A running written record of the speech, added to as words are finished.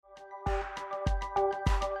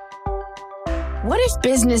What if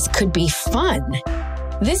business could be fun?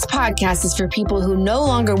 This podcast is for people who no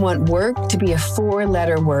longer want work to be a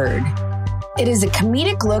four-letter word. It is a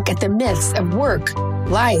comedic look at the myths of work,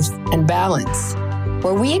 life, and balance,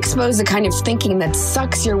 where we expose the kind of thinking that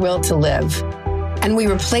sucks your will to live, and we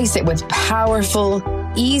replace it with powerful,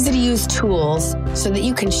 easy-to-use tools so that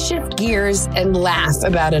you can shift gears and laugh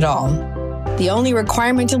about it all. The only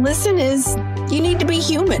requirement to listen is you need to be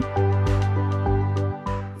human.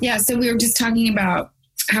 Yeah, so we were just talking about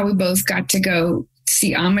how we both got to go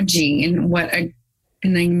see Amaji and what an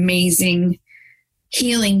amazing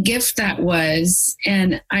healing gift that was.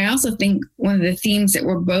 And I also think one of the themes that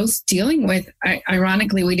we're both dealing with,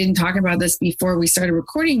 ironically, we didn't talk about this before we started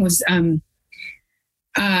recording, was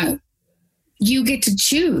you get to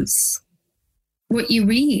choose what you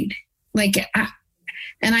read.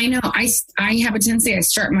 And I know I have a tendency, I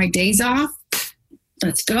start my days off,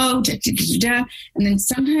 let's go, and then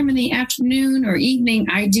sometime in the afternoon or evening,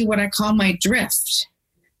 I do what I call my drift.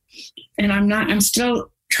 And I'm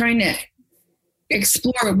still trying to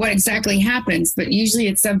explore what exactly happens, but usually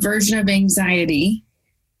it's a version of anxiety.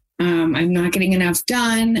 I'm not getting enough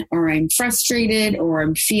done, or I'm frustrated, or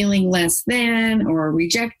I'm feeling less than, or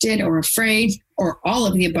rejected, or afraid, or all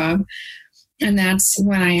of the above. And that's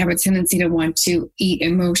when I have a tendency to want to eat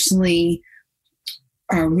emotionally,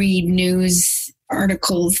 or read news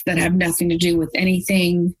articles that have nothing to do with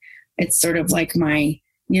anything. It's sort of like my,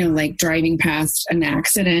 like driving past an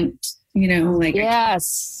accident,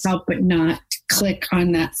 yes. I help but not click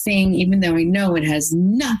on that thing, even though I know it has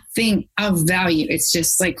nothing of value. It's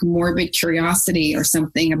just like morbid curiosity or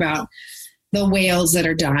something about the whales that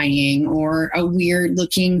are dying, or a weird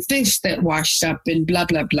looking fish that washed up and blah,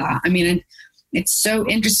 blah, blah. I mean, it's so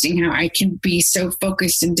interesting how I can be so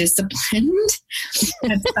focused and disciplined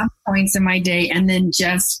at some points in my day, and then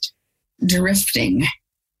just drifting.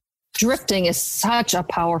 Drifting is such a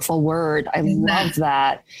powerful word. I love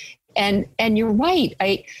that. And you're right.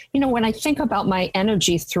 When I think about my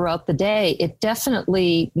energy throughout the day, it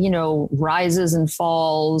definitely, rises and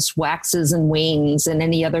falls, waxes and wanes, and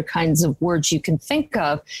any other kinds of words you can think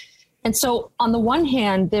of. And so on the one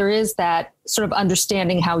hand, there is that sort of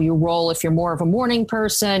understanding how you roll. If you're more of a morning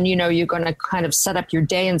person, you're going to kind of set up your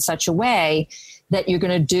day in such a way that you're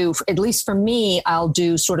going to do, at least for me, I'll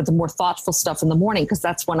do sort of the more thoughtful stuff in the morning, because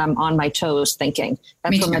that's when I'm on my toes thinking.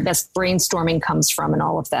 That's where my best brainstorming comes from and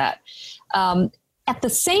all of that. At the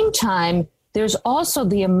same time, there's also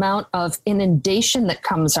the amount of inundation that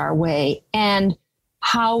comes our way, and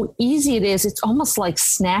how easy it is. It's almost like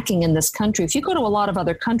snacking in this country. If you go to a lot of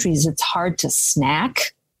other countries, it's hard to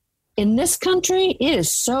snack. In this country, it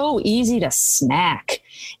is so easy to snack.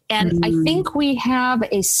 And I think we have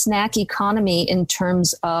a snack economy in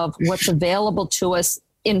terms of what's available to us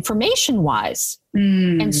information-wise.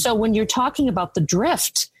 And so when you're talking about the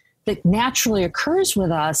drift that naturally occurs with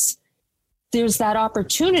us, there's that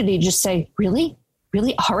opportunity to just say, really?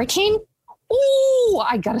 Really? A hurricane? Oh,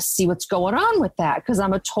 I got to see what's going on with that, because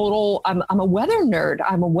I'm a weather nerd.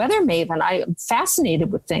 I'm a weather maven. I am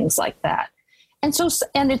fascinated with things like that. And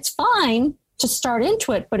it's fine to start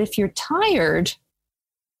into it, but if you're tired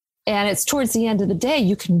and it's towards the end of the day,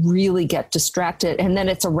 you can really get distracted, and then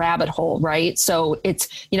it's a rabbit hole, right? So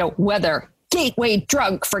it's, weather, gateway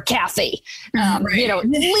drug for Kathy,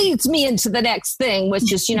 leads me into the next thing,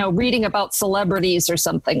 which is, reading about celebrities or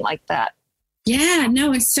something like that. Yeah,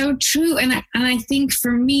 no, it's so true. And I think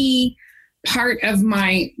for me, part of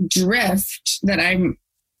my drift that I'm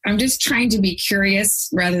just trying to be curious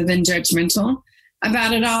rather than judgmental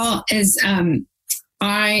about it all is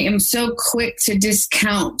I am so quick to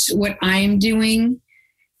discount what I'm doing.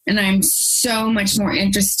 And I'm so much more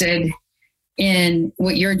interested in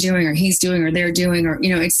what you're doing, or he's doing, or they're doing, or,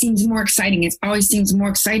 it seems more exciting. It always seems more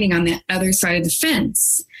exciting on the other side of the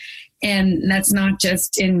fence. And that's not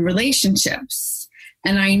just in relationships.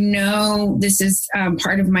 And I know this is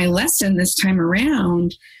part of my lesson this time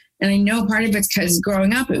around. And I know part of it's because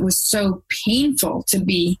growing up, it was so painful to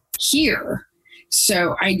be here.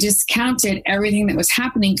 So I discounted everything that was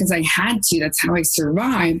happening because I had to. That's how I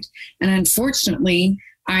survived. And unfortunately,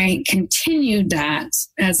 I continued that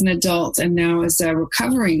as an adult and now as a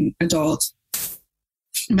recovering adult.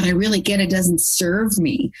 But I really get it doesn't serve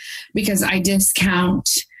me, because I discount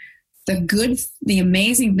the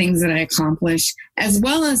amazing things that I accomplish, as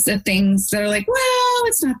well as the things that are like, well,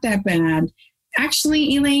 it's not that bad.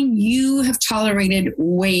 Actually, Elaine, you have tolerated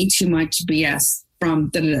way too much BS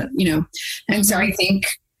from And so I think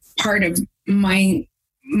part of my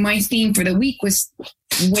theme for the week was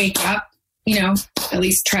wake up, at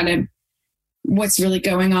least try to, what's really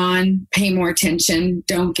going on, pay more attention,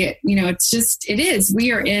 don't get, it is,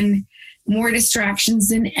 we are in more distractions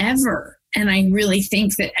than ever. And I really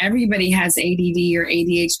think that everybody has ADD or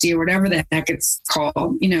ADHD or whatever the heck it's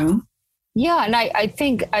called, you know? Yeah. And I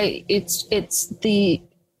think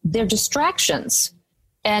they're distractions.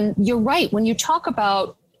 And you're right. When you talk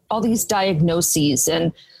about all these diagnoses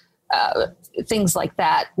and things like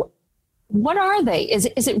that, what are they? Is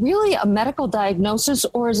it really a medical diagnosis,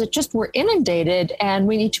 or is it just we're inundated and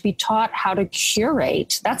we need to be taught how to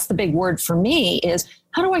curate? That's the big word for me, is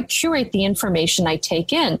how do I curate the information I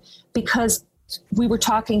take in? Because you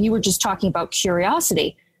were just talking about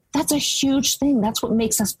curiosity. That's a huge thing. That's what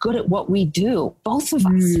makes us good at what we do. Both of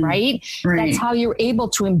us, right? That's how you're able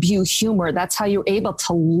to imbue humor. That's how you're able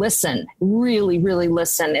to listen, really, really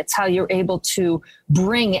listen. It's how you're able to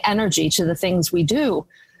bring energy to the things we do.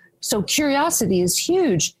 So curiosity is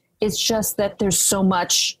huge. It's just that there's so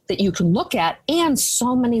much that you can look at and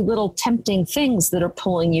so many little tempting things that are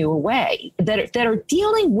pulling you away, that are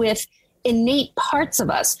dealing with innate parts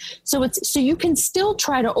of us. So you can still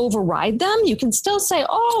try to override them. You can still say,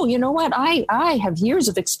 oh, you know what? I have years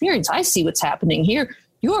of experience. I see what's happening here.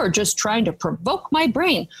 You're just trying to provoke my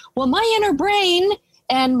brain. Well, my inner brain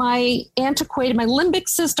and my limbic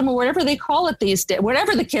system, or whatever they call it these days,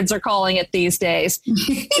 whatever the kids are calling it these days,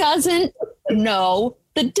 doesn't know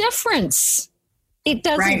the difference. It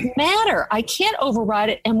doesn't matter. I can't override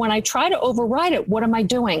it. And when I try to override it, what am I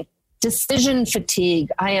doing? Decision fatigue.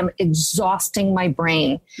 I am exhausting my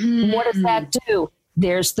brain. What does that do?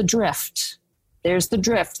 There's the drift. There's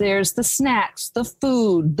the snacks, the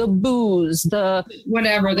food, the booze, the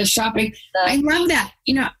whatever, the shopping. I love that.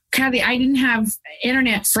 You know, Kathy, I didn't have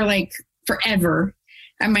internet for like forever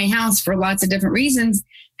at my house for lots of different reasons.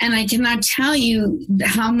 And I cannot tell you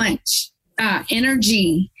how much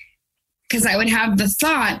energy, because I would have the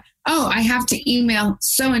thought, oh, I have to email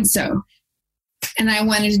so-and-so. And I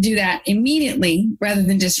wanted to do that immediately rather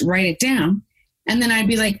than just write it down. And then I'd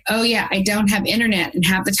be like, oh yeah, I don't have internet. And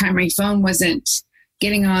half the time my phone wasn't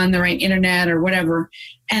getting on the right internet or whatever.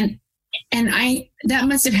 And that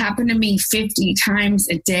must have happened to me 50 times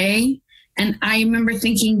a day. And I remember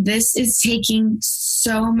thinking, this is taking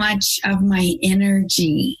so much of my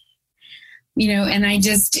energy, you know, and I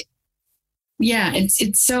just, yeah,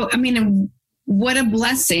 it's so, I mean, what a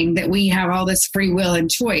blessing that we have all this free will and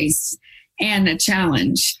choice and a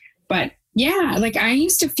challenge. But yeah, like I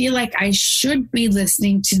used to feel like I should be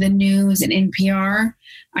listening to the news and NPR.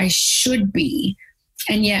 I should be.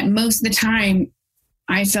 And yet most of the time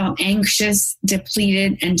I felt anxious,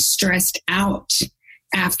 depleted, and stressed out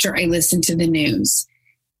after I listened to the news,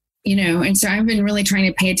 you know? And so I've been really trying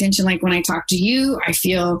to pay attention. Like when I talk to you, I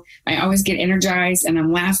feel I always get energized and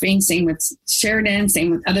I'm laughing. Same with Sheridan,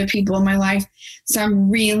 same with other people in my life. So I'm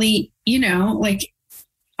really, you know, like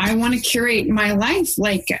I want to curate my life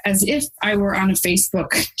like as if I were on a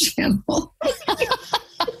Facebook channel.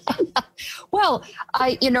 Well,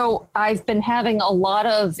 I've been having a lot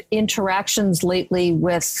of interactions lately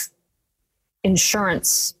with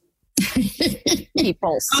insurance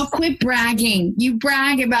people. Oh, quit bragging. You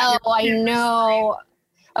brag about. Oh, I know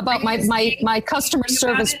about my customer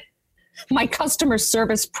service, my customer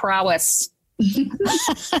service prowess.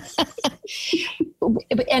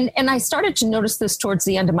 And I started to notice this towards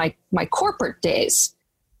the end of my corporate days,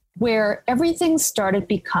 where everything started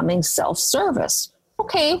becoming self-service.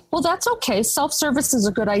 Okay, well, that's okay. Self-service is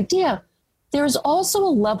a good idea. There's also a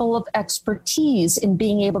level of expertise in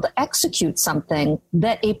being able to execute something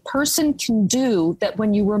that a person can do, that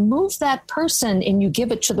when you remove that person and you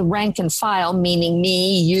give it to the rank and file, meaning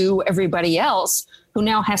me, you, everybody else, who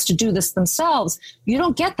now has to do this themselves, you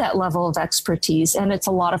don't get that level of expertise, and it's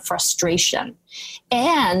a lot of frustration.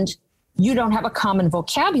 And you don't have a common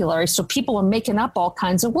vocabulary, so people are making up all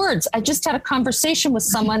kinds of words. I just had a conversation with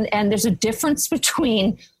someone, and there's a difference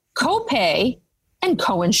between copay and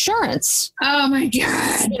coinsurance. Oh my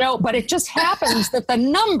God. You know, but it just happens that the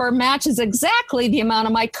number matches exactly the amount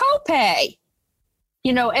of my copay.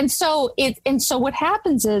 You know, and so what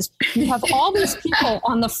happens is you have all these people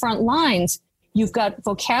on the front lines. You've got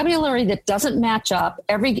vocabulary that doesn't match up.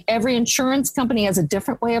 Every insurance company has a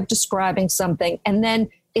different way of describing something. And then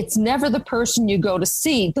it's never the person you go to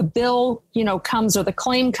see. The bill, you know, comes, or the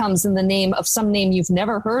claim comes in the name of some name you've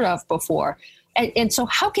never heard of before. And so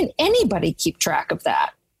how can anybody keep track of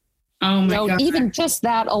that? Oh my God. Even just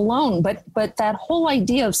that alone. But that whole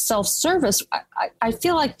idea of self-service, I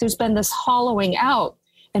feel like there's been this hollowing out,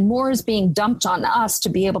 and more is being dumped on us to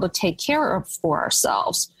be able to take care of for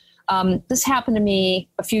ourselves. This happened to me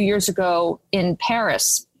a few years ago in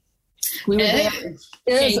Paris. We were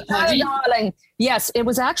there. Darling. Yes, it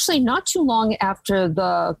was actually not too long after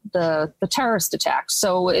the terrorist attack.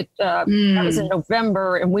 So that was in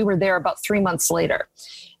November, and we were there about 3 months later.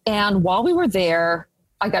 And while we were there,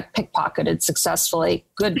 I got pickpocketed successfully.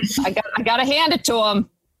 Good. I got to hand it to him.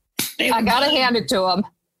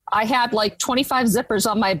 I had like 25 zippers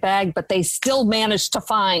on my bag, but they still managed to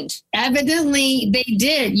find. Evidently, they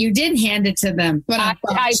did. You did hand it to them. But I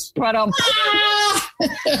put them.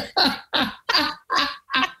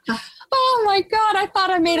 Oh my God, I thought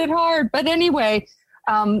I made it hard. But anyway,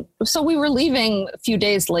 so we were leaving a few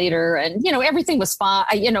days later and, everything was fine.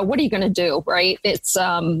 What are you going to do? Right. It's,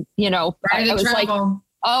 I was like,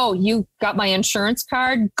 oh, you got my insurance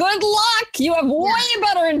card? Good luck. You have way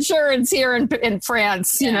better insurance here in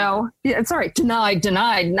France. Yeah, it's all right.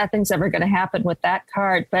 Denied. Nothing's ever going to happen with that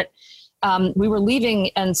card. But we were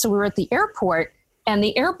leaving. And so we were at the airport. And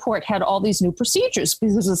the airport had all these new procedures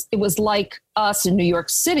because it was like us in New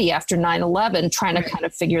York City after 9/11 trying to kind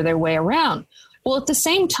of figure their way around. Well, at the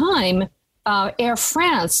same time, Air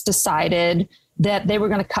France decided that they were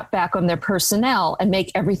going to cut back on their personnel and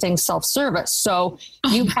make everything self-service. So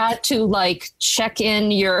you had to check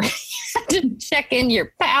in your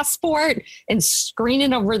passport and screen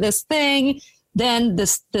it over this thing. Then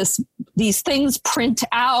these things print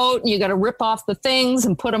out. You got to rip off the things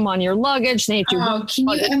and put them on your luggage. Then you have to can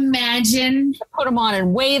you imagine? Put them on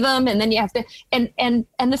and weigh them, and then you have to. And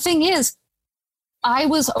the thing is, I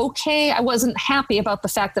was okay. I wasn't happy about the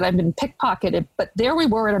fact that I've been pickpocketed, but there we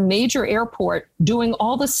were at a major airport doing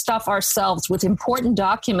all this stuff ourselves with important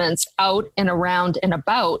documents out and around and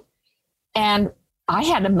about, and I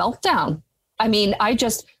had a meltdown. I mean,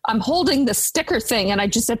 I'm holding the sticker thing, and I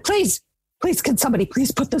just said, please, can somebody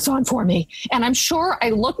please put this on for me? And I'm sure I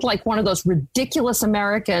looked like one of those ridiculous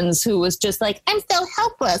Americans who was just like, I'm so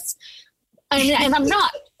helpless. And I'm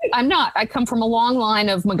not. I come from a long line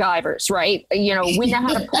of MacGyvers, right? We know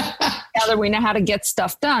how to put it together. We know how to get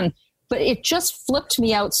stuff done. But it just flipped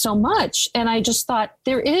me out so much. And I just thought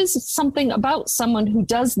there is something about someone who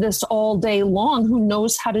does this all day long who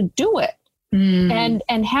knows how to do it.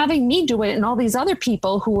 And having me do it and all these other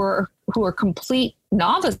people who are complete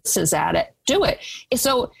novices at it do it.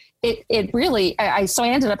 So it really, I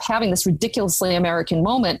ended up having this ridiculously American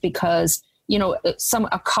moment because,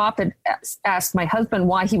 a cop had asked my husband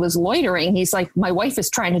why he was loitering. He's like, my wife is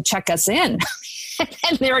trying to check us in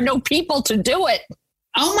and there are no people to do it.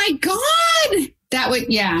 Oh my God. That would,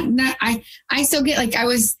 I still get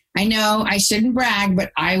I know I shouldn't brag,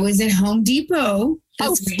 but I was at Home Depot.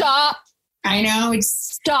 Stop. I know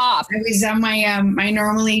Stop. I was on my my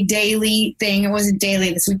normally daily thing. It wasn't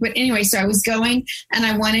daily this week, but anyway, so I was going and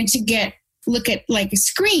I wanted to look at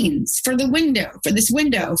screens for this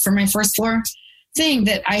window for my first floor thing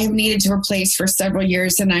that I have needed to replace for several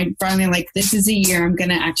years. And I finally this is a year I'm going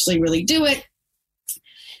to actually really do it.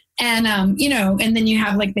 And, and then you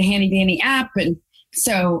have the handy dandy app. And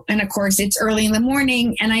of course it's early in the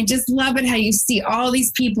morning and I just love it how you see all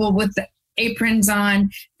these people with the aprons on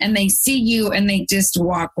and they see you and they just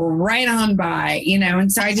walk right on by,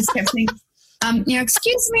 and so I just kept saying,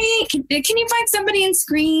 excuse me, can you find somebody in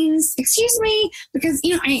screens? Excuse me, because,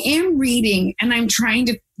 I am reading and I'm trying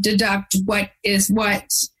to deduct what is what,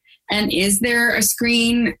 and is there a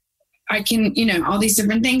screen? I can, all these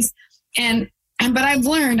different things. But I've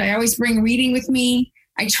learned, I always bring reading with me.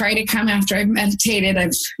 I try to come after I've meditated. I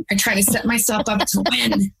try to set myself up to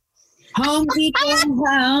win. Home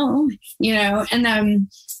Depot, and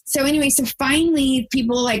so anyway, so finally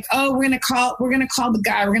people are like, oh, we're gonna call the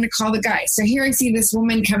guy. So here I see this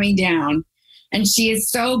woman coming down and she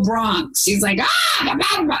is so Bronx. She's like,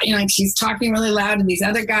 she's talking really loud to these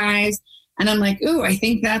other guys. And I'm like, ooh, I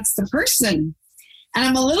think that's the person. And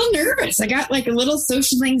I'm a little nervous. I got a little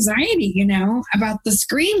social anxiety, about the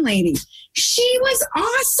screen lady. She was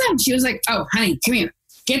awesome. She was like, oh, honey, come here.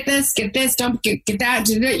 Get this, don't get that,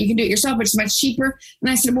 do that. You can do it yourself, but it's much cheaper. And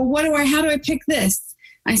I said, well, how do I pick this?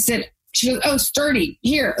 I said, she goes, oh, sturdy,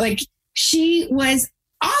 here. She was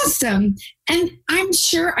awesome. And I'm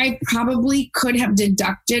sure I probably could have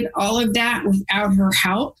deducted all of that without her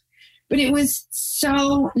help. But it was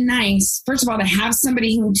so nice, first of all, to have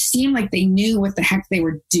somebody who seemed like they knew what the heck they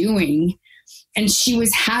were doing. And she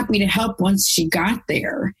was happy to help once she got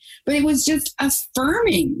there. But it was just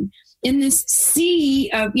affirming. In this sea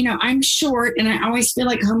of, I'm short and I always feel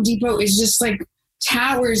like Home Depot is just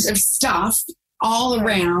towers of stuff all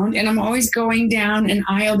around. And I'm always going down an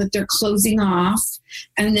aisle that they're closing off.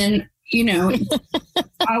 And then, it's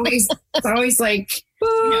always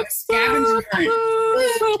scavenger hunt.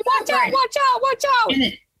 Watch out.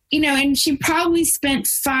 and she probably spent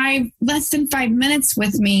less than 5 minutes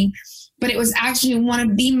with me, but it was actually one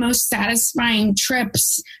of the most satisfying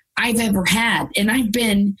trips I've ever had. And I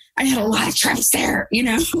had a lot of trips there,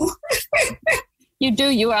 You do.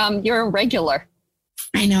 You're a regular.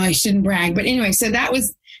 I know I shouldn't brag, but anyway, so that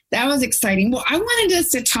was exciting. Well, I wanted us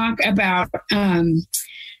to talk about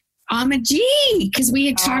Ama G, because we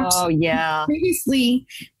had talked previously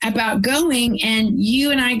about going, and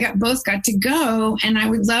you and I both got to go. And I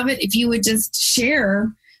would love it if you would just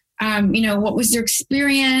share, what was your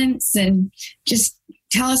experience, and just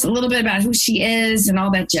tell us a little bit about who she is and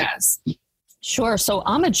all that jazz. Sure. So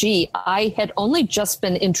Ama G, I had only just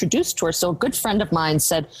been introduced to her. So a good friend of mine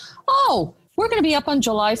said, "Oh, we're going to be up on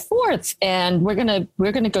July 4th, and we're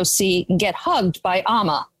going to go see and get hugged by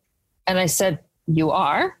Ama." And I said, "You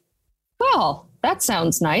are? Well, that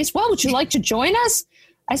sounds nice. Well, would you like to join us?"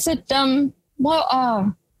 I said,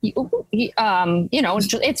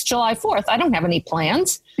 it's July 4th. I don't have any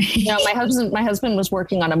plans. My husband was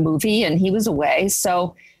working on a movie and he was away.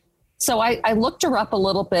 So I looked her up a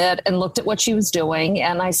little bit and looked at what she was doing.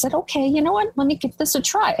 And I said, okay, you know what? Let me give this a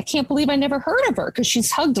try. I can't believe I never heard of her, because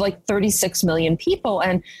she's hugged like 36 million people,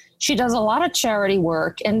 and she does a lot of charity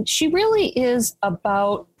work. And she really is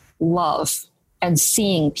about love and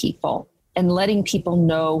seeing people and letting people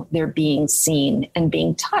know they're being seen and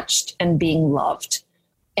being touched and being loved.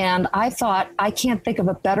 And I thought, I can't think of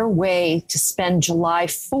a better way to spend July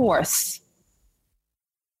 4th.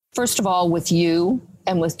 First of all, with you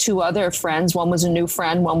and with two other friends. One was a new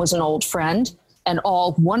friend, one was an old friend, and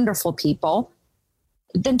all wonderful people.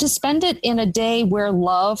 Than to spend it in a day where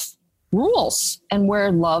love rules and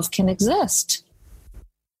where love can exist.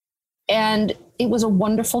 And it was a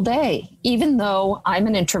wonderful day, even though I'm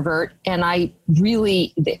an introvert, and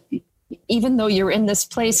even though you're in this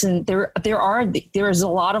place and there is a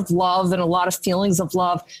lot of love and a lot of feelings of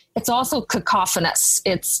love, it's also cacophonous.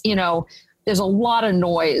 It's, there's a lot of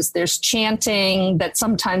noise. There's chanting that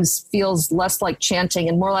sometimes feels less like chanting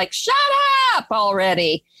and more like, shut up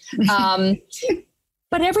already.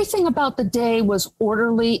 But everything about the day was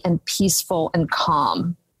orderly and peaceful and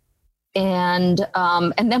calm. And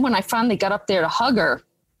then when I finally got up there to hug her,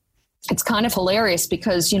 it's kind of hilarious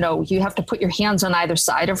because, you have to put your hands on either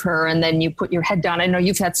side of her and then you put your head down. I know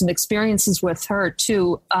you've had some experiences with her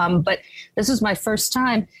too, but this is my first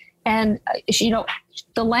time. And,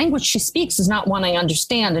 the language she speaks is not one I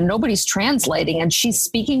understand, and nobody's translating. And she's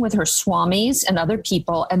speaking with her swamis and other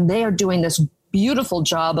people, and they are doing this beautiful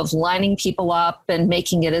job of lining people up and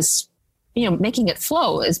making it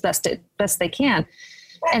flow as best they can.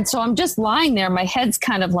 And so I'm just lying there, my head's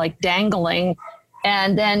kind of like dangling.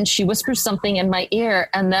 And then she whispers something in my ear.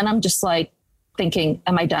 And then I'm just like thinking,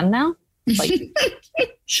 am I done now? Like,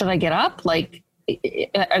 should I get up? Like,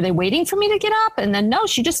 are they waiting for me to get up? And then no,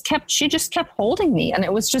 she just kept holding me. And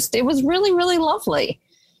it was really, really lovely.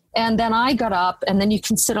 And then I got up, and then you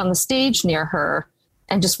can sit on the stage near her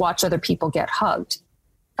and just watch other people get hugged.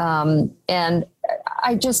 And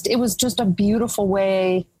it was just a beautiful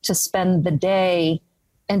way to spend the day,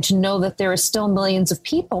 and to know that there are still millions of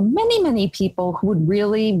people, many, many people, who would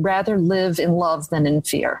really rather live in love than in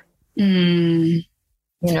fear. Oh,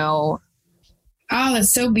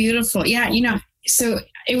 that's so beautiful. Yeah. So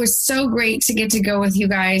it was so great to get to go with you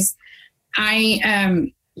guys.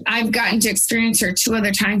 I've gotten to experience her 2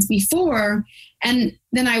 other times before, and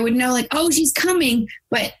then I would know like, oh, she's coming.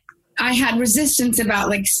 But I had resistance about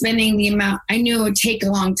like spending the amount. I knew it would take a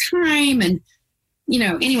long time. And,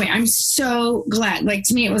 anyway, I'm so glad. Like,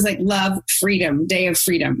 to me, it was like love, freedom, day of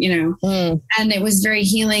freedom, and it was very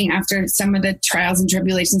healing after some of the trials and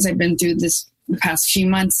tribulations I've been through the past few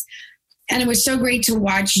months. And it was so great to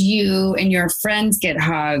watch you and your friends get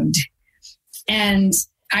hugged. And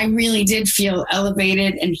I really did feel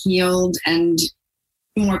elevated and healed and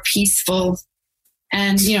more peaceful.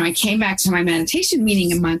 And, I came back to my meditation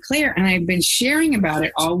meeting in Montclair, and I've been sharing about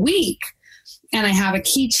it all week. And I have a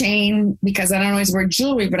keychain because I don't always wear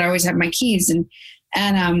jewelry, but I always have my keys. And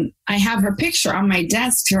I have her picture on my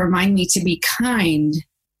desk to remind me to be kind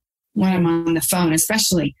when I'm on the phone,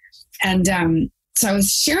 especially. And so I was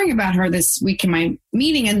sharing about her this week in my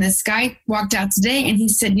meeting, and this guy walked out today, and he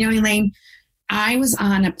said, Elaine, I was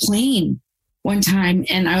on a plane one time,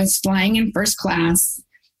 and I was flying in first class,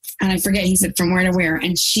 and I forget, he said from where to where,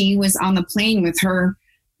 and she was on the plane with her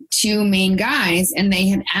 2 main guys, and they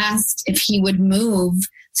had asked if he would move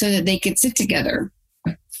so that they could sit together.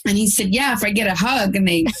 And he said, yeah, if I get a hug. And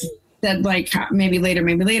they said like, maybe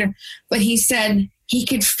later. But he said he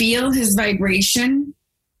could feel his vibration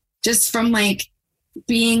just from like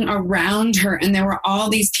being around her, and there were all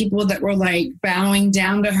these people that were like bowing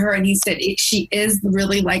down to her. And he said, she is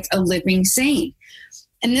really like a living saint.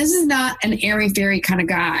 And this is not an airy fairy kind of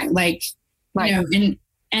guy. Like, right. You know,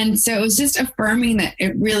 and so it was just affirming that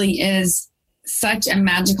it really is such a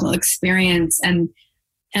magical experience. And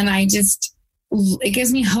it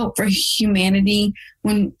gives me hope for humanity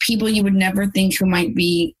when people you would never think who might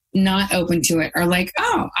be not open to it are like,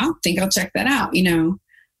 oh, I'll check that out, you know,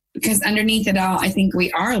 because underneath it all, I think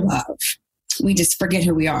we are love. We just forget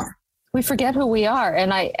who we are. We forget who we are.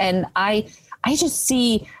 And I just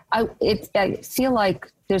see, I feel like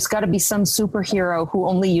there's got to be some superhero who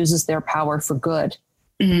only uses their power for good.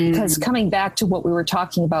 Because coming back to what we were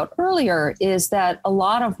talking about earlier is that a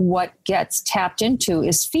lot of what gets tapped into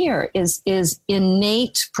is fear, is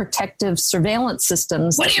innate protective surveillance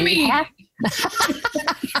systems. What do you mean?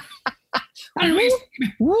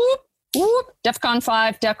 Whoop, whoop, DEFCON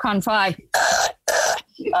 5.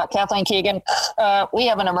 Kathleen Keegan, we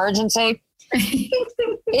have an emergency.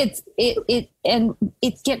 It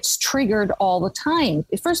gets triggered all the time.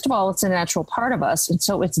 First of all, it's a natural part of us, and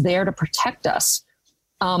so it's there to protect us.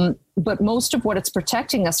 But most of what it's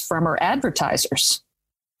protecting us from are advertisers,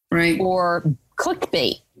 right? Or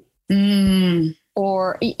clickbait,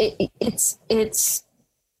 or it's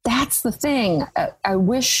that's the thing.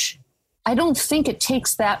 I don't think it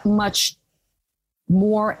takes that much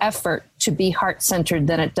more effort to be heart-centered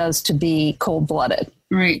than it does to be cold-blooded.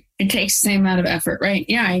 Right. It takes the same amount of effort, right?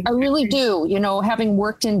 Yeah. I really do. You know, having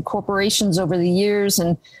worked in corporations over the years,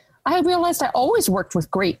 and I realized I always worked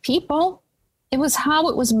with great people. It was how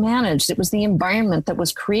it was managed. It was the environment that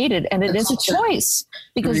was created. And it is a choice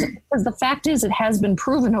because the fact is it has been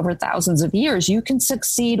proven over thousands of years. You can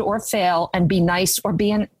succeed or fail and be nice or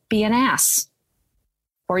be an ass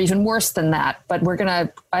or even worse than that. But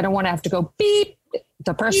I don't want to have to go beep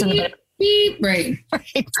the person. Beep, beep. Right. I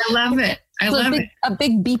love it. A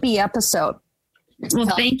big beepy episode. Well,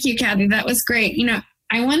 thank you, Kathy. That was great. You know,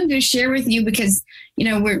 I wanted to share with you because, you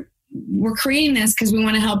know, we're creating this because we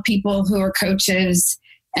want to help people who are coaches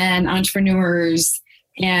and entrepreneurs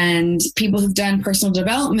and people who've done personal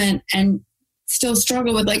development and still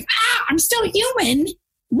struggle with like, I'm still human.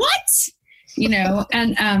 What? You know,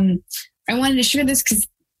 and I wanted to share this because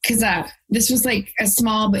this was like a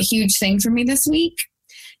small but huge thing for me this week.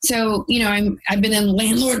 So, you know, I've been in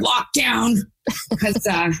landlord lockdown because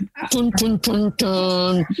dun, dun, dun,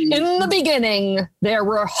 dun. In the beginning, there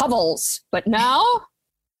were hovels, but now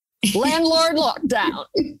landlord lockdown.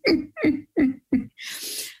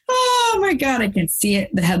 Oh my God, I can see it,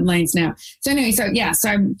 the headlines now. So anyway,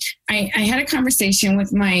 I had a conversation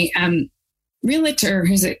with my realtor,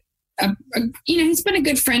 who's he's been a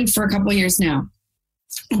good friend for a couple of years now,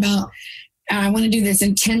 about I want to do this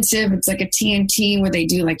intensive. It's like a TNT where they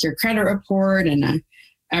do like your credit report and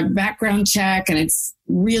a background check, and it's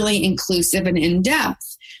really inclusive and in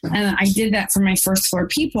depth. And I did that for my first floor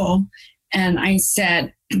people. And I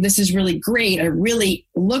said, this is really great. I really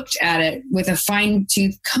looked at it with a fine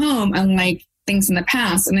tooth comb, unlike things in the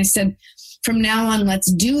past. And I said, from now on,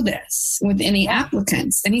 let's do this with any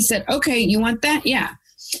applicants. And he said, okay, you want that? Yeah.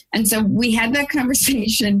 And so we had that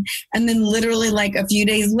conversation. And then literally like a few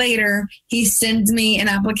days later, he sends me an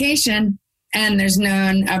application and there's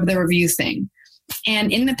none of the review thing.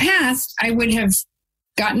 And in the past, I would have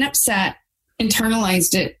gotten upset,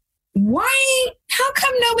 internalized it. Why? How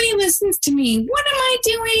come nobody listens to me? What am I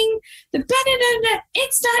doing?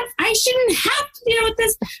 It's not, I shouldn't have to deal with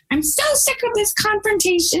this. I'm so sick of this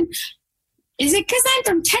confrontation. Is it because I'm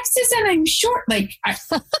from Texas and I'm short? Like, I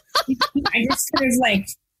just sort of like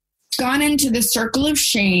gone into the circle of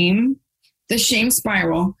shame, the shame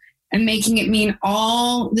spiral, and making it mean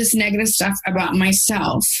all this negative stuff about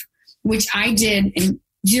myself, which I did in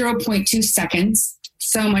 0.2 seconds,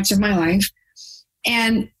 so much of my life.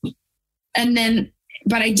 And then,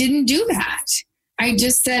 but I didn't do that. I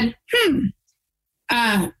just said,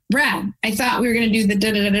 Brad, I thought we were going to do the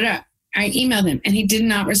da-da-da-da-da. I emailed him and he did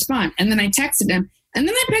not respond. And then I texted him and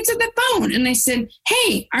then I picked up the phone and I said,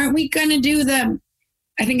 hey, aren't we going to do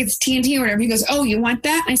I think it's TNT or whatever. He goes, oh, you want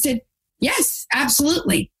that? I said, yes,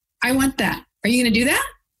 absolutely. I want that. Are you going to do that?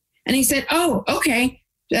 And he said, oh, okay.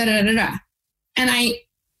 Da-da-da-da. And I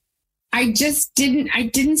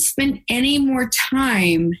didn't spend any more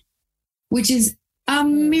time, which is a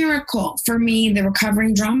miracle for me, the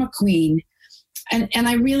recovering drama queen. And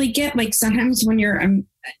I really get like sometimes when you're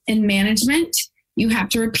in management, you have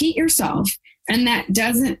to repeat yourself. And that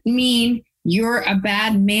doesn't mean you're a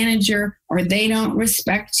bad manager or they don't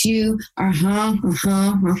respect you. Like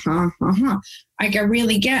I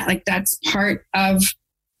really get like that's part of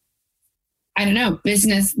I don't know,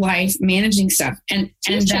 business, life, managing stuff. And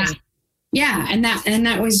that, yeah. And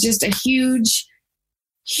that was just a huge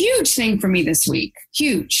thing for me this week.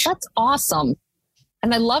 Huge. That's awesome.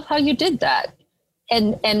 And I love how you did that.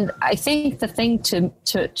 And I think the thing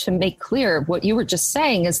to make clear what you were just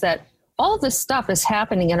saying is that all this stuff is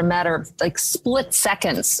happening in a matter of like split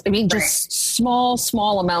seconds. I mean, just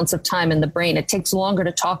small amounts of time in the brain. It takes longer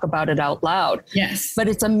to talk about it out loud. Yes. But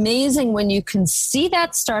it's amazing when you can see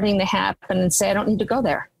that starting to happen and say, I don't need to go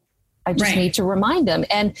there. I just need to remind them.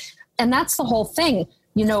 And that's the whole thing.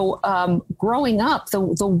 You know, growing up,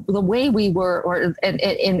 the way we were, or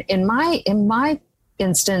in my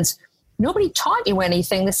instance, nobody taught you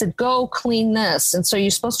anything. They said, go clean this. And so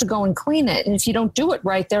you're supposed to go and clean it. And if you don't do it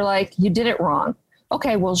right, they're like, you did it wrong.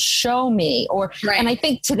 Okay, well, show me. And I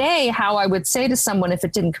think today, how I would say to someone, if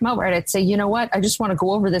it didn't come out right, I'd say, you know what? I just want to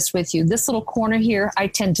go over this with you. This little corner here, I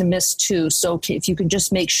tend to miss too. So if you can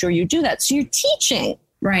just make sure you do that. So you're teaching.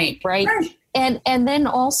 Right. And then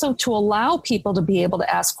also to allow people to be able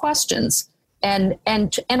to ask questions and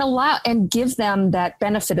allow and give them that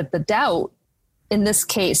benefit of the doubt. In this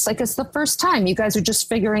case, like it's the first time you guys are just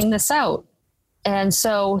figuring this out. And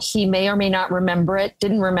so he may or may not remember it,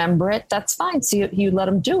 didn't remember it. That's fine. So you let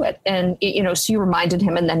him do it. And, you know, so you reminded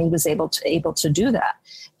him and then he was able to do that.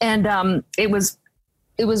 And it was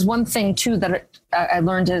one thing too, that I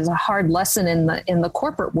learned as a hard lesson in the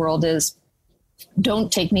corporate world is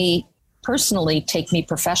don't take me personally, take me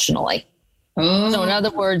professionally. Oh. So in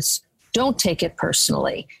other words, don't take it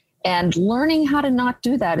personally. And learning how to not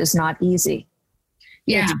do that is not easy.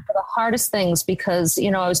 Yeah. It's one of the hardest things because, you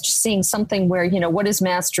know, I was just seeing something where, you know, what is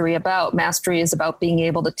mastery about? Mastery is about being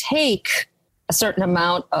able to take a certain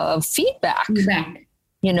amount of feedback.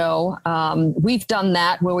 You know, we've done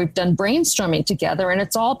that where we've done brainstorming together and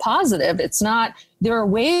it's all positive. It's not, there are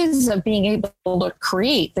ways of being able to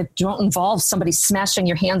create that don't involve somebody smashing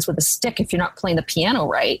your hands with a stick if you're not playing the piano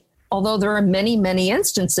right. Although there are many, many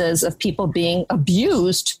instances of people being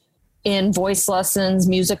abused in voice lessons,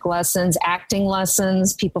 music lessons, acting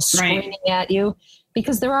lessons, people screaming at you,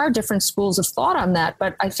 because there are different schools of thought on that.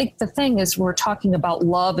 But I think the thing is we're talking about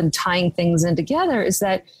love and tying things in together is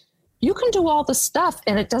that you can do all the stuff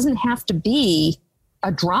and it doesn't have to be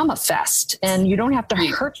a drama fest and you don't have to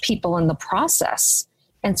hurt people in the process.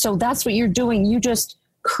 And so that's what you're doing. You just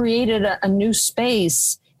created a new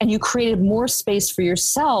space and you created more space for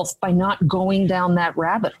yourself by not going down that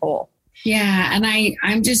rabbit hole. Yeah. And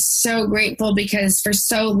I'm just so grateful because for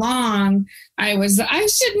so long I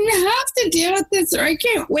shouldn't have to deal with this, or I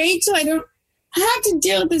can't wait till I don't have to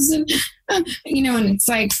deal with this. And, you know, and it's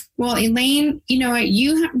like, well, Elaine, you know what,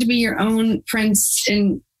 you have to be your own prince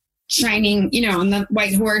in shining, you know, on the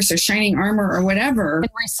white horse or shining armor or whatever.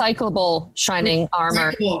 Recyclable shining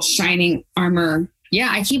armor. Shining armor. Yeah.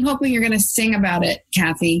 I keep hoping you're going to sing about it,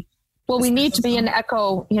 Kathy. Well, we need to be an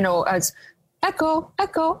echo, you know, as echo,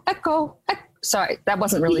 echo, echo, echo. Sorry, that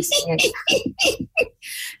wasn't really singing.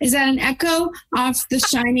 Is that an echo off the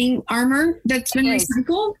shining armor that's been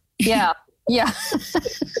recycled? Yeah. Yeah.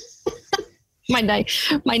 my knight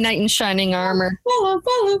in shining armor. Follow.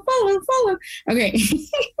 Okay.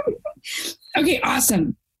 Okay,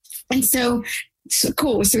 awesome. And so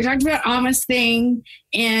cool. So we talked about Alma's thing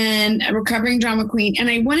and a recovering drama queen. And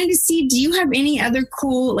I wanted to see, do you have any other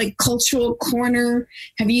cool, like, cultural corner?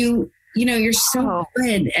 Have you, you know, you're so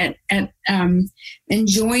good at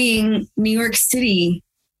enjoying New York City.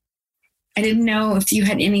 I didn't know if you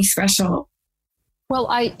had any special. Well,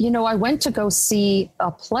 I went to go see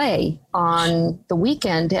a play on the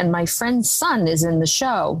weekend and my friend's son is in the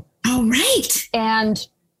show. Oh, right. And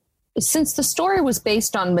since the story was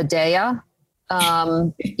based on Medea,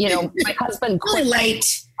 you know, my husband really late.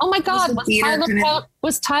 Oh my God,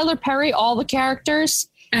 was Tyler Perry all the characters?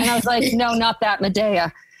 And I was like, no, not that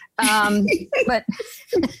Medea. But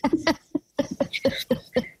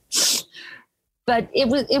but it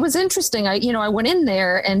was interesting. I went in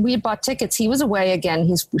there and we had bought tickets. He was away again.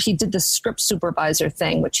 He did the script supervisor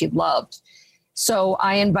thing, which he loved. So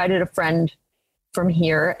I invited a friend from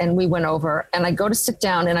here and we went over and I go to sit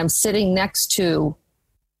down and I'm sitting next to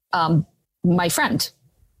my friend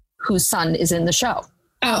whose son is in the show.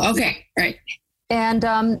 Oh, okay. Right.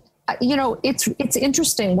 And, you know, it's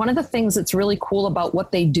interesting. One of the things that's really cool about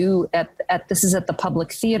what they do at the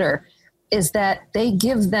Public Theater is that they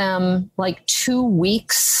give them like 2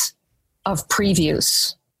 weeks of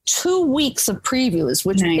previews. 2 weeks of previews,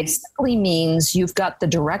 which basically means you've got the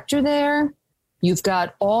director there, you've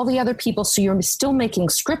got all the other people, so you're still making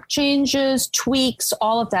script changes, tweaks,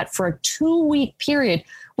 all of that for a 2-week period,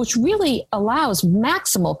 which really allows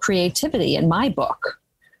maximal creativity in my book.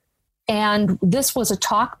 And this was a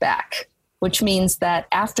talk back. which means that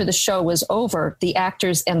after the show was over, the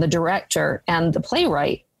actors and the director and the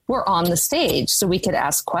playwright were on the stage so we could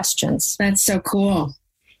ask questions. That's so cool.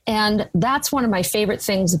 And that's one of my favorite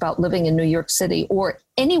things about living in New York City or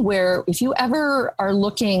anywhere. If you ever are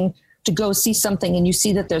looking to go see something and you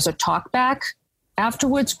see that there's a talk back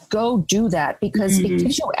afterwards, go do that because it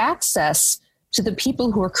gives you access to the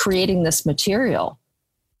people who are creating this material.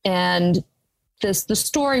 And the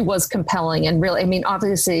story was compelling and really, I mean,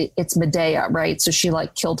 obviously it's Medea, right? So she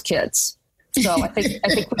like killed kids. So I think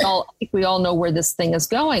we all know where this thing is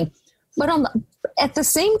going. But at the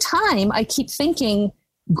same time, I keep thinking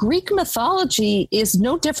Greek mythology is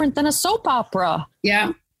no different than a soap opera.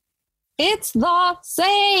 Yeah. It's the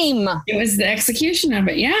same. It was the execution of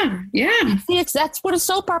it. Yeah. Yeah. That's what a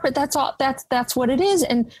soap opera, that's all, that's what it is.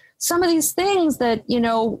 And some of these things that, you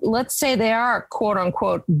know, let's say they are quote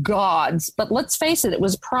unquote gods, but let's face it, it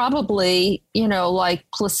was probably, you know, like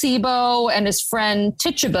Placebo and his friend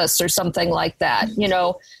Titubus or something like that, you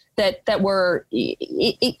know, that were,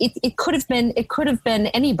 it could have been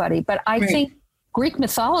anybody, but I think Greek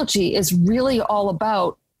mythology is really all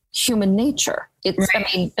about human nature. It's, I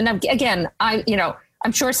mean, and again,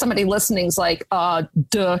 I'm sure somebody listening is like,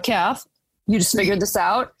 duh, Kath, you just figured this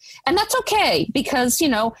out. And that's okay. Because, you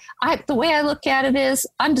know, the way I look at it is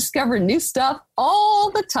I'm discovering new stuff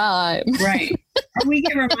all the time. Right. And we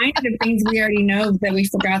get reminded of things we already know that we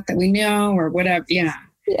forgot that we know or whatever. Yeah.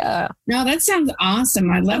 Yeah. No, that sounds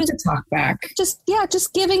awesome. I'd love to talk back.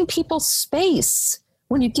 Just giving people space.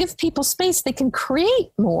 When you give people space, they can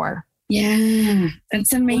create more. Yeah,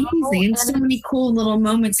 that's amazing. And so many cool little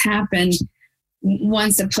moments happen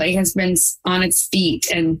once a play has been on its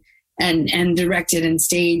feet and directed and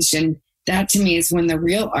staged. And that to me is when the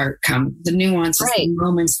real art comes, the nuances, the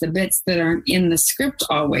moments, the bits that aren't in the script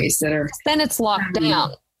always that are. Then it's locked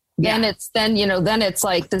down. Then it's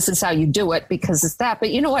like, this is how you do it because it's that.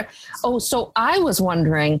 But you know what? Oh, so I was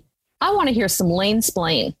wondering, I want to hear some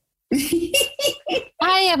lane-splain.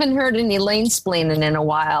 I haven't heard any lane-splaining in a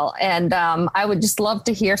while. And I would just love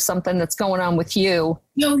to hear something that's going on with you.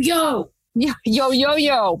 Yo. Yeah,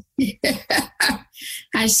 yo.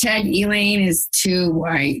 Hashtag Elaine is too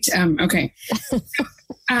white. Okay.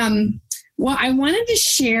 Well, I wanted to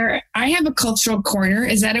share, I have a cultural corner.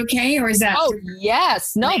 Is that okay? Or is that? Oh,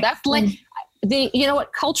 yes. No, that's you know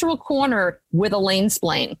what? Cultural corner with a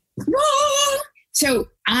lane-splain. So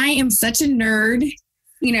I am such a nerd,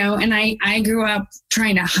 you know, and I grew up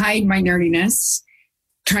trying to hide my nerdiness,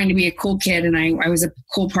 trying to be a cool kid. And I was a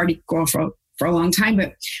cool party girl for a long time,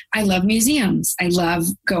 but I love museums. I love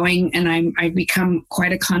going and I've become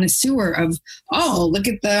quite a connoisseur of, look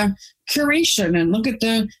at the curation and look at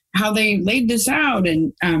how they laid this out.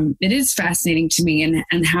 And it is fascinating to me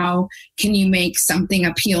and how can you make something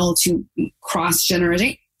appeal to cross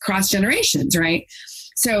generations, right?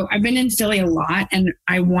 So I've been in Philly a lot and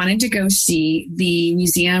I wanted to go see the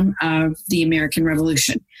Museum of the American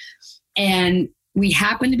Revolution. And we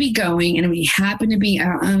happened to be going and we happened to be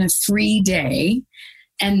on a free day.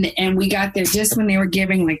 And we got there just when they were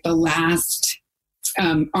giving like the last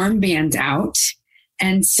armbands out.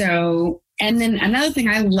 And then another thing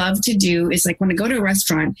I love to do is like when I go to a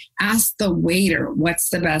restaurant, ask the waiter, what's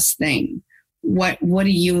the best thing? What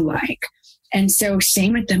do you like? And so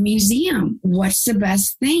same at the museum. What's the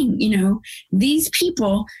best thing? You know, these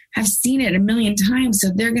people have seen it a million times. So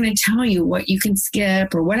they're going to tell you what you can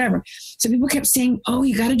skip or whatever. So people kept saying, oh,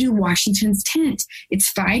 you got to do Washington's tent.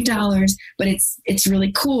 It's $5, but it's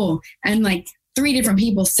really cool. And like 3 different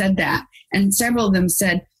people said that. And several of them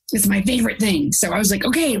said, it's my favorite thing. So I was like,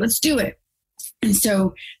 okay, let's do it. And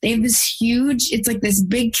so they have this huge, it's like this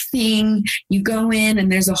big thing. You go in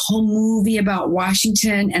and there's a whole movie about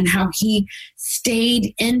Washington and how he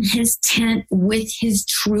stayed in his tent with his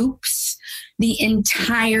troops the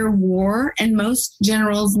entire war. And most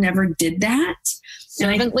generals never did that.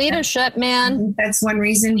 Servant leadership, man. That's one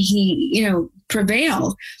reason he, you know,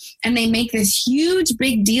 prevailed. And they make this huge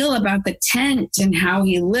big deal about the tent and how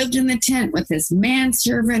he lived in the tent with his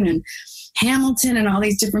manservant and Hamilton and all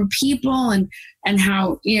these different people and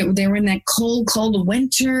how, you know, they were in that cold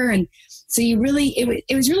winter. And so it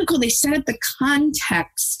was really cool. They set up the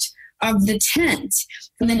context of the tent.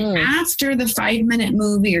 And then after the 5-minute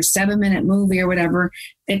movie or 7-minute movie or whatever,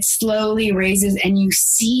 it slowly raises and you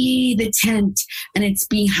see the tent and it's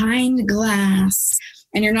behind glass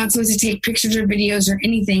and you're not supposed to take pictures or videos or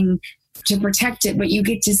anything to protect it, but you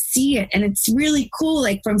get to see it. And it's really cool.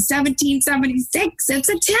 Like from 1776, it's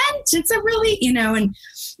a tent. It's a really, you know, and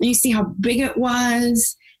you see how big it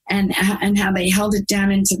was and how they held it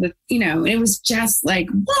down into the, you know, it was just like,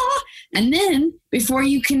 whoa. And then before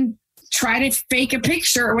you can try to fake a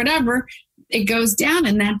picture or whatever, it goes down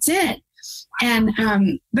and that's it. And,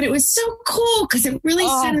 but it was so cool because it really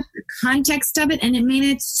set up the context of it, and it made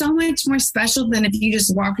it so much more special than if you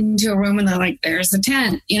just walk into a room and they're like, there's the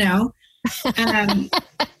tent, and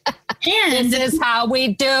this is how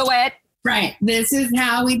we do it. Right. This is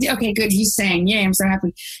how we do. Okay, good. He's saying, yay, I'm so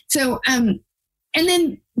happy. So, and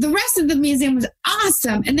then the rest of the museum was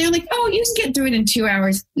awesome. And they're like, oh, you can get through it in 2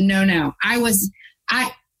 hours. No. I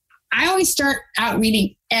always start out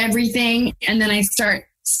reading everything, and then I start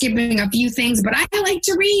skipping a few things, but I like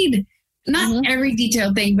to read, not every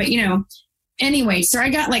detailed thing, but anyway, so I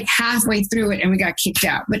got like halfway through it and we got kicked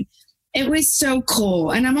out, but it was so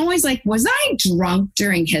cool. And I'm always like, was I drunk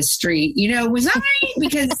during history? Was I,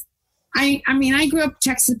 because I grew up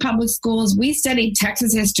Texas public schools. We studied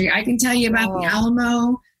Texas history. I can tell you about the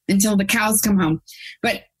Alamo until the cows come home.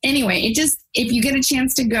 But anyway, if you get a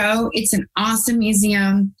chance to go, it's an awesome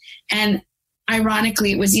museum. And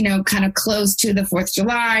ironically, it was, kind of close to the 4th of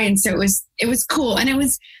July. And so it was cool. And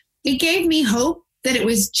it gave me hope that it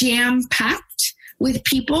was jam packed with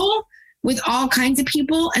people, with all kinds of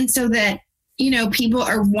people. And so that, people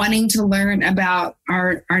are wanting to learn about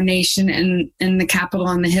our nation and the capital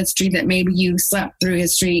and the history that maybe you slept through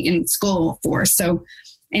history in school for. So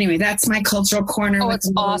anyway, that's my cultural corner. Oh, it's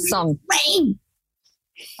awesome. Rain.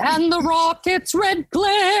 And the rocket's red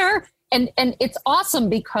glare. And it's awesome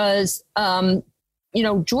because,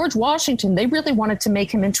 George Washington, they really wanted to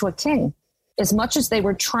make him into a king as much as they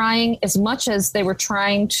were trying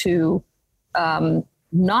to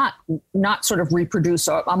not sort of reproduce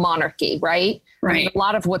a monarchy, right? Right. I mean, a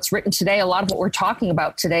lot of what's written today, a lot of what we're talking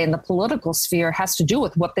about today in the political sphere has to do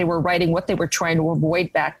with what they were writing, what they were trying to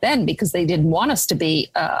avoid back then, because they didn't want us to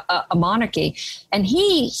be a monarchy. And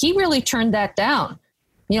he really turned that down.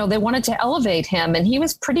 They wanted to elevate him, and he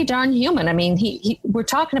was pretty darn human. I mean, we're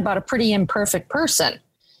talking about a pretty imperfect person.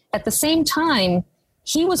 At the same time,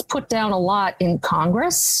 he was put down a lot in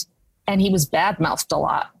Congress, and he was badmouthed a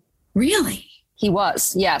lot. Really? He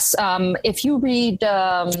was, yes. If you read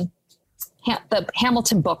the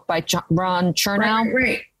Hamilton book by Ron Chernow,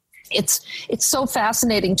 right. It's so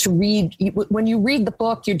fascinating to read. When you read the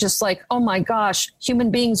book, you're just like, oh my gosh, human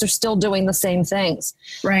beings are still doing the same things.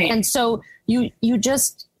 Right. And so you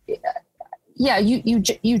just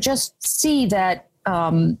see that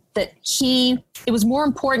it was more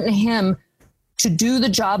important to him to do the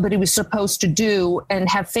job that he was supposed to do and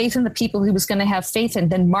have faith in the people he was going to have faith in,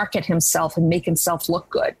 than market himself and make himself look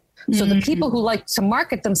good. So the people who like to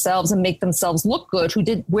market themselves and make themselves look good,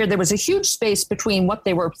 where there was a huge space between what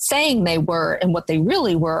they were saying they were and what they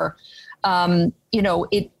really were,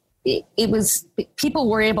 it was, people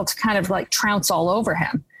were able to kind of like trounce all over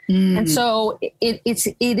him. And so it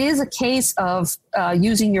is a case of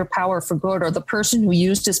using your power for good, or the person who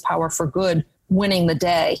used his power for good winning the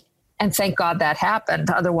day. And thank God that happened.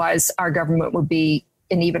 Otherwise, our government would be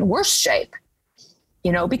in even worse shape.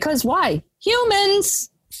 Because why? Humans.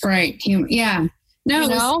 Right. Yeah.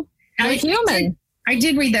 No, we're human. I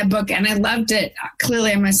did read that book and I loved it.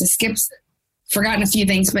 Clearly, I must have forgotten a few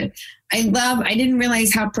things, but I didn't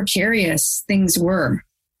realize how precarious things were,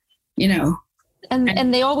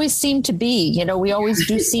 And they always seem to be, we always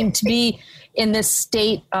do seem to be in this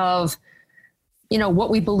state of, what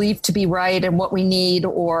we believe to be right and what we need,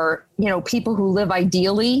 or, people who live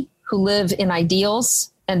ideally, who live in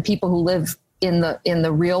ideals, and people who live in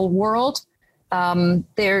the real world.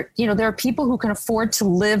 There are people who can afford to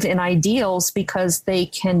live in ideals because they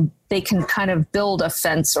can kind of build a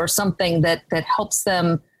fence or something that helps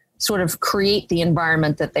them sort of create the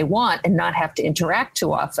environment that they want and not have to interact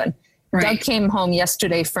too often. Right. Doug came home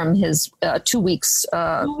yesterday from his 2 weeks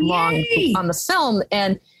long on the film,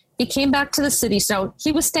 and he came back to the city. So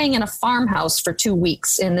he was staying in a farmhouse for 2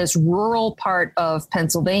 weeks in this rural part of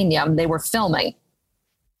Pennsylvania. They were filming.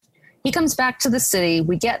 He comes back to the city.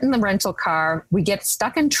 We get in the rental car. We get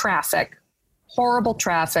stuck in traffic, horrible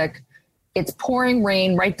traffic. It's pouring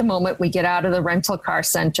rain right the moment we get out of the rental car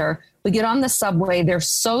center. We get on the subway. They're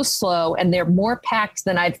so slow, and they're more packed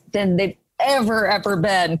than they've ever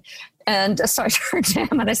been. And so I turned to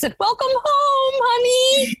him and I said, "Welcome home,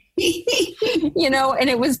 honey." And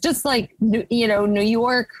it was just like, New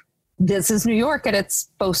York. This is New York at its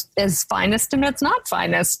both its finest and its not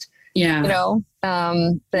finest. Yeah.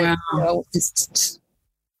 Just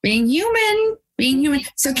being human.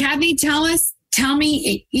 So Kathy, tell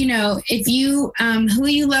me, if you, who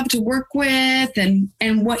you love to work with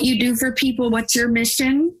and what you do for people. What's your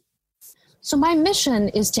mission? So my mission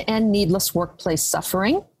is to end needless workplace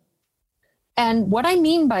suffering. And what I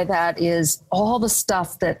mean by that is all the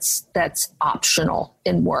stuff that's optional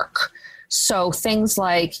in work. So things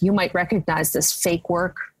like, you might recognize this, fake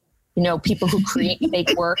work, people who create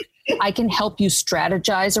fake work. I can help you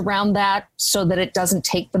strategize around that so that it doesn't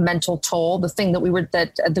take the mental toll. The thing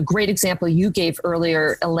the great example you gave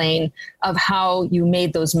earlier, Elaine, of how you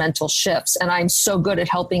made those mental shifts. And I'm so good at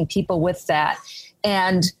helping people with that.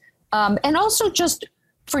 And also just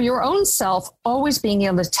for your own self, always being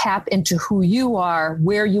able to tap into who you are,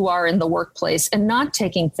 where you are in the workplace, and not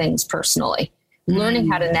taking things personally, learning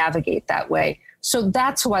how to navigate that way. So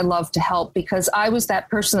that's who I love to help, because I was that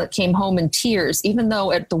person that came home in tears, even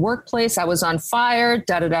though at the workplace I was on fire,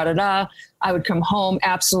 I would come home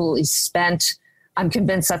absolutely spent. I'm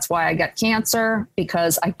convinced that's why I got cancer,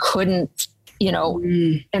 because I couldn't,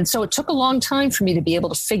 and so it took a long time for me to be able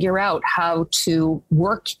to figure out how to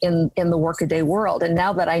work in the workaday world. And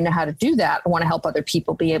now that I know how to do that, I want to help other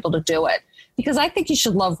people be able to do it, because I think you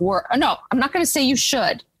should love work. No, I'm not going to say you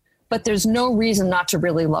should, but there's no reason not to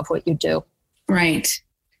really love what you do. Right.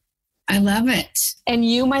 I love it. And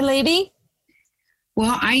you, my lady?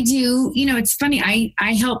 Well, I do. It's funny.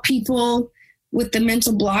 I help people with the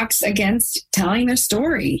mental blocks against telling their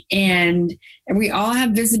story. And we all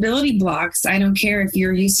have visibility blocks. I don't care if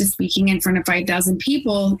you're used to speaking in front of 5,000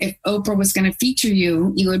 people. If Oprah was going to feature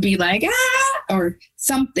you, you would be like, or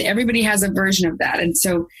something. Everybody has a version of that. And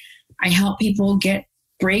so I help people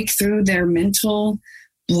break through their mental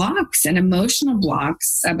blocks and emotional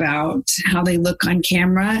blocks about how they look on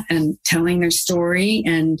camera and telling their story,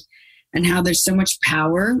 and how there's so much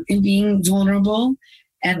power in being vulnerable.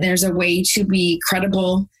 And there's a way to be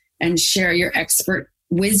credible and share your expert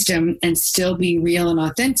wisdom and still be real and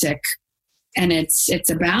authentic. And it's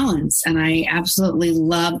a balance. And I absolutely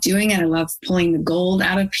love doing it. I love pulling the gold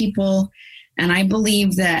out of people. And I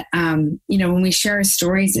believe that, when we share our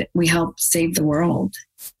stories, we help save the world.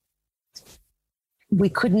 We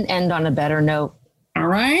couldn't end on a better note. All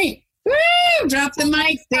right. Woo! Drop the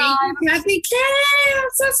mic. Thank you, Kathy K.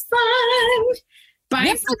 This was fun. Bye.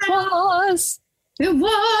 Yes, it was. It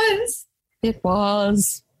was. It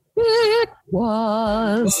was. It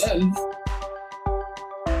was.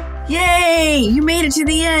 Yay! You made it to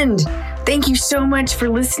the end. Thank you so much for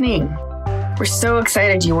listening. We're so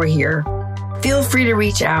excited you were here. Feel free to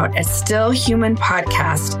reach out at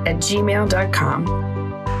stillhumanpodcast@gmail.com.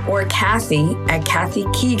 or Kathy at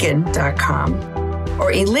kathykeegan.com,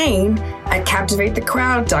 or Elaine at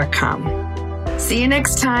captivatethecrowd.com. See you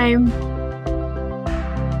next time.